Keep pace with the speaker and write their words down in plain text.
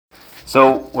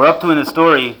So we're up to in the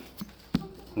story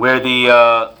where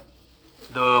the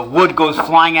wood goes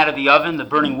flying out of the oven, the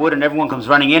burning wood, and everyone comes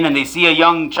running in, and they see a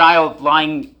young child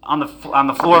lying on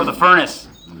the floor of the furnace.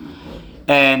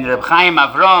 And Reb Chaim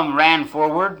Avram ran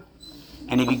forward,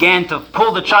 and he began to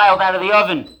pull the child out of the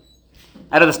oven,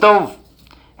 out of the stove.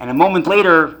 And a moment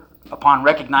later, upon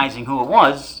recognizing who it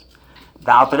was,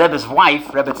 the Alter Rebbe's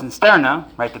wife, Rebbe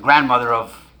Tzedek, right, the grandmother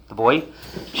of the boy,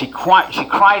 she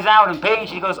cries out in pain.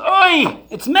 She goes, "Oi,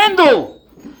 it's Mendel!"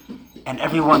 And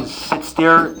everyone sits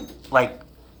there like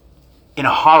in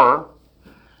horror.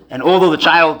 And although the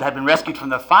child had been rescued from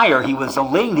the fire, he was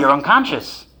laying there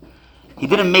unconscious. He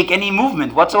didn't make any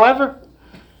movement whatsoever.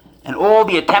 And all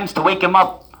the attempts to wake him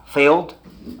up failed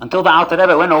until the Alter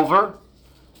Rebbe went over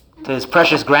to his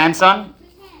precious grandson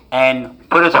and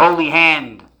put his holy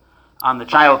hand on the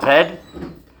child's head.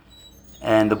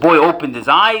 And the boy opened his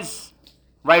eyes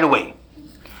right away.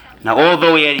 Now,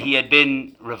 although he had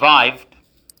been revived,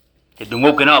 he had been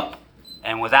woken up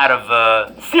and was out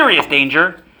of serious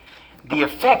danger, the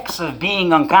effects of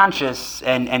being unconscious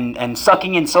and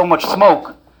sucking in so much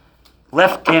smoke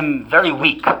left him very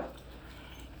weak.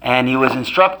 And he was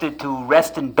instructed to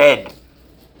rest in bed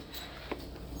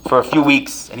for a few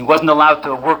weeks. And he wasn't allowed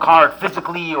to work hard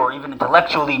physically or even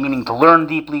intellectually, meaning to learn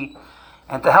deeply.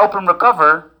 And to help him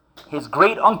recover, his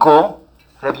great uncle,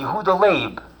 Reb Yehuda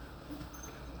Leib,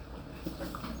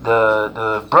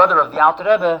 the brother of the Alter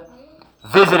Rebbe,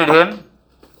 visited him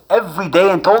every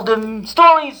day and told him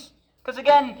stories. Because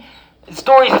again,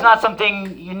 stories is not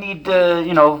something you need to,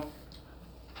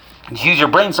 use your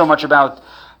brain so much about.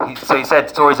 So he said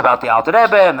stories about the Alter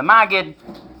Rebbe and the Maggid.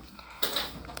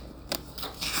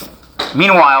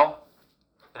 Meanwhile,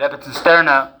 Rebbe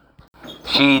Tzedek,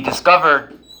 she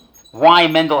discovered why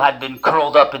Mendel had been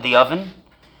curled up in the oven.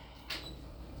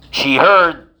 She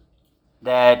heard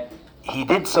that he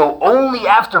did so only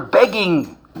after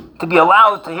begging to be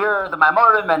allowed to hear the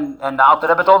Maimorim, and the Alter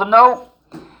Rebbe told him no.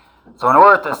 So in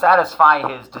order to satisfy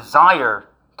his desire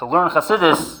to learn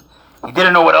Chassidus, he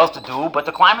didn't know what else to do but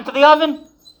to climb into the oven,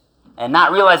 and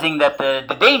not realizing that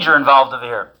the danger involved over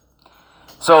here.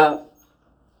 So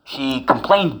she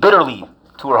complained bitterly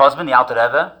to her husband, the Alter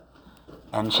Rebbe,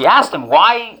 and she asked him,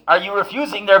 "Why are you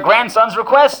refusing their grandson's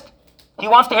request? He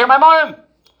wants to hear Maimorim.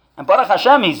 And Baruch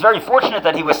Hashem, he's very fortunate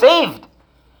that he was saved.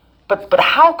 But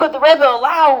how could the Rebbe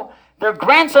allow their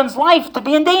grandson's life to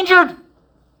be endangered?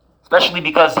 Especially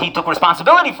because he took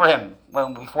responsibility for him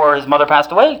before his mother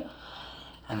passed away."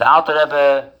 And the Alter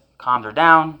Rebbe calmed her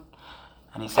down,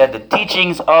 and he said, the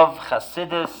teachings of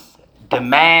Chassidus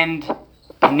demand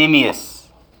panimius.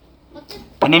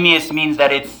 Panimius means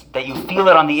that you feel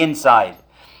it on the inside.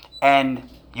 And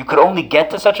you could only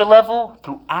get to such a level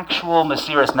through actual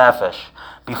Mesiras Nefesh.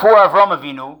 Before Avram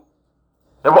Avinu,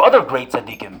 there were other great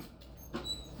tzaddikim.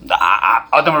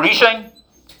 Adam Rishon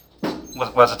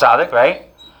was a tzaddik, right?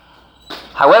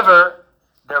 However,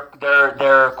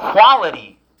 their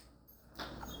quality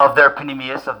of their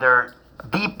panimius, of their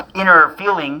deep inner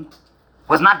feeling,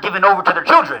 was not given over to their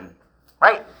children,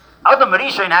 right? Adam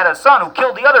Rishon had a son who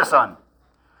killed the other son.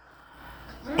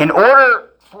 In order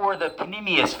for the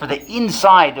panimius, for the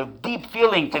inside, the deep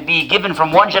feeling to be given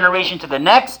from one generation to the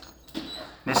next,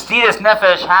 Mesiras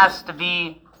Nefesh has to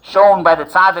be shown by the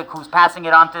tzaddik who's passing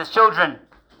it on to his children.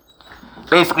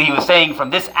 Basically, he was saying, from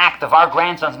this act of our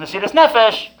grandson's Mesiras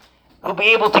Nefesh, he'll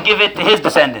be able to give it to his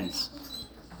descendants.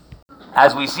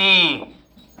 As we see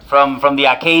from the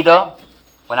Akedah,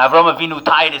 when Avram Avinu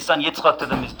tied his son Yitzchak to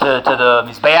the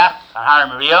Mizbeach on Har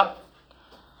Moriah,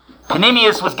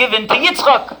 Panimius was given to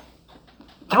Yitzchak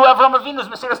through Avram Avinu's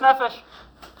Mesiras Nefesh.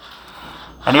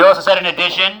 And he also said, in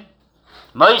addition,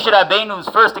 Moshe Rabbeinu's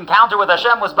first encounter with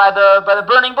Hashem was by the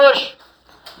burning bush.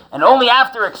 And only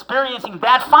after experiencing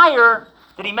that fire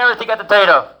did he merit to get the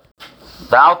Torah.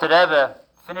 The Alter Rebbe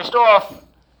finished off,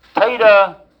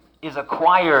 Torah is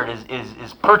acquired,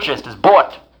 is purchased, is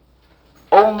bought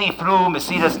only through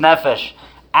Mesiras Nefesh.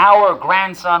 Our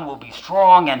grandson will be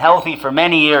strong and healthy for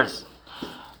many years.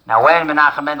 Now, when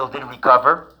Menachem Mendel did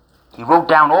recover, he wrote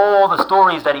down all the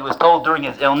stories that he was told during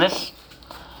his illness.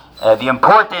 The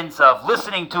importance of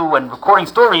listening to and recording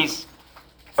stories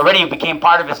already became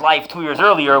part of his life 2 years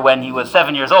earlier when he was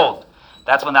 7 years old.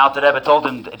 That's when the Alter Rebbe told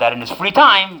him that in his free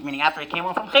time, meaning after he came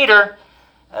home from Cheder,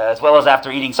 as well as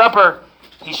after eating supper,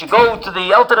 he should go to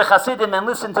the Eltere Hasidim and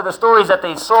listen to the stories that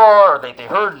they saw or they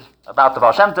heard about the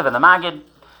Baal Shem Tov and the Maggid.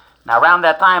 Now, around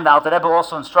that time, the Alter Rebbe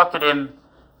also instructed him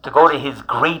to go to his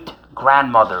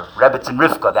great-grandmother, Rebbetzin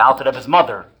Rivka, the Alter Rebbe's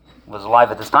mother, who was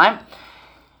alive at this time,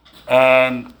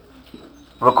 and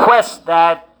request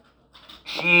that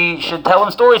she should tell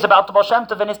him stories about the Baal Shem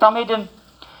Tov and his Talmidim.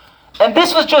 And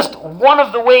this was just one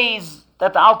of the ways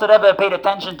that the Alter Rebbe paid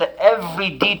attention to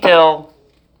every detail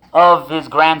of his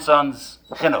grandson's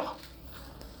chinuch.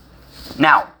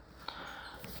 Now,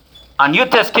 on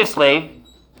Yutes Kislev,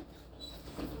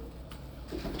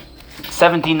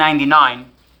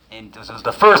 1799, and this was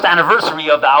the first anniversary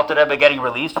of the Alter Rebbe getting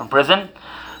released from prison,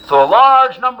 so a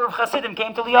large number of Hasidim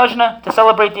came to Liozna to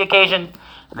celebrate the occasion.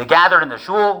 They gathered in the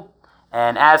shul,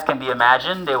 and as can be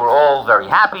imagined, they were all very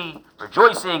happy,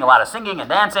 rejoicing, a lot of singing and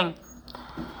dancing.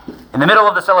 In the middle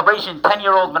of the celebration,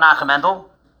 10-year-old Menachem Mendel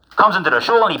comes into the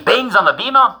shul and he bangs on the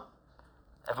bima.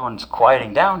 Everyone's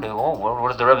quieting down. What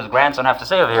does the Rebbe's grandson have to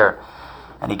say over here?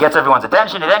 And he gets everyone's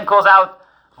attention. He then calls out,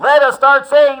 "Let us start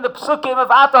saying the psukim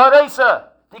of Ata Hareisa,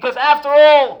 because after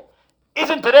all,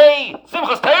 isn't today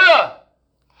Simchas Torah?"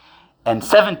 And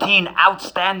 17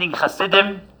 outstanding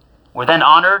Hasidim were then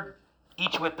honored,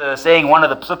 each with saying one of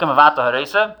the psukim of Ata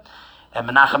Hareisa. And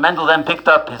Menachem Mendel then picked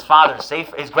up his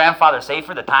grandfather's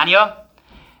sefer, the Tanya,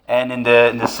 and in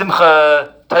the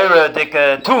Simcha Torah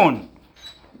tune,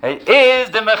 is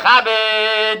the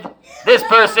Mechabed this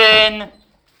person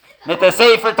mit the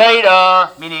sefer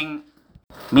Torah, meaning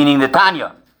the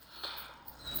Tanya.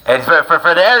 And for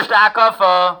the Ershta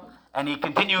Akafa, and he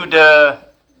continued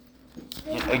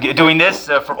doing this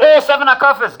for all 7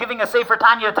 Akafas, giving a sefer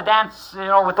Tanya to dance,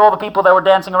 with all the people that were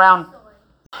dancing around.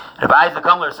 Rabbi Isaac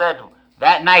Kumler said,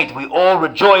 that night we all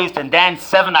rejoiced and danced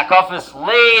 7 Akafas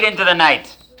late into the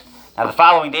night. Now the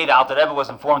following day the Alter Rebbe was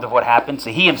informed of what happened,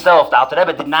 so he himself, the Alter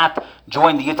Rebbe, did not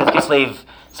join the Yutes Kislev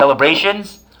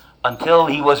celebrations until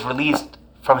he was released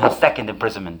from his second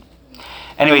imprisonment.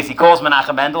 Anyways, he calls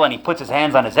Menachem Mendel and he puts his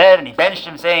hands on his head and he benched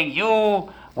him, saying,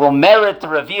 "You will merit to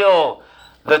reveal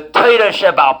the Torah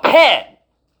Shebal Peh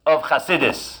of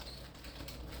Chassidus."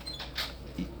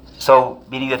 So,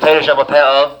 meaning the Torah Shebal Peh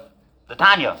of the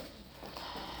Tanya.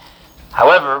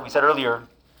 However, we said earlier,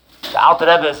 the Alter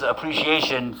Rebbe's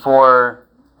appreciation for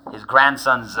his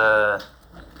grandson's,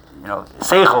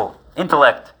 seichel,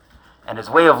 intellect, and his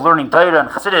way of learning Torah and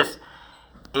Chassidus,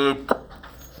 it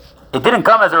didn't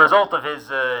come as a result of his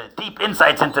deep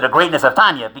insights into the greatness of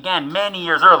Tanya. It began many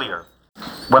years earlier.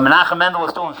 When Menachem Mendel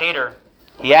was still in Cheder,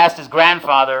 he asked his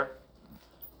grandfather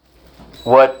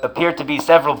what appeared to be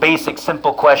several basic,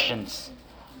 simple questions.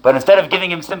 But instead of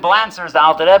giving him simple answers, the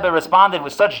Alter Rebbe responded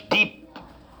with such deep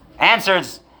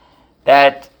answers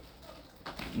that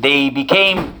they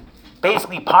became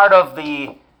basically part of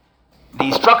the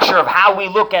structure of how we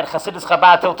look at Chassidus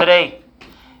Chabad till today.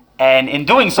 And in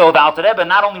doing so, the Alter Rebbe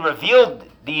not only revealed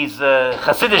these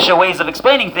Chassidish ways of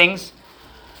explaining things,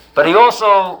 but he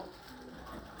also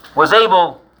was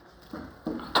able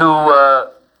to,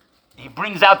 he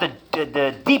brings out the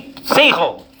deep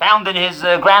seichel found in his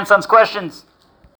grandson's questions.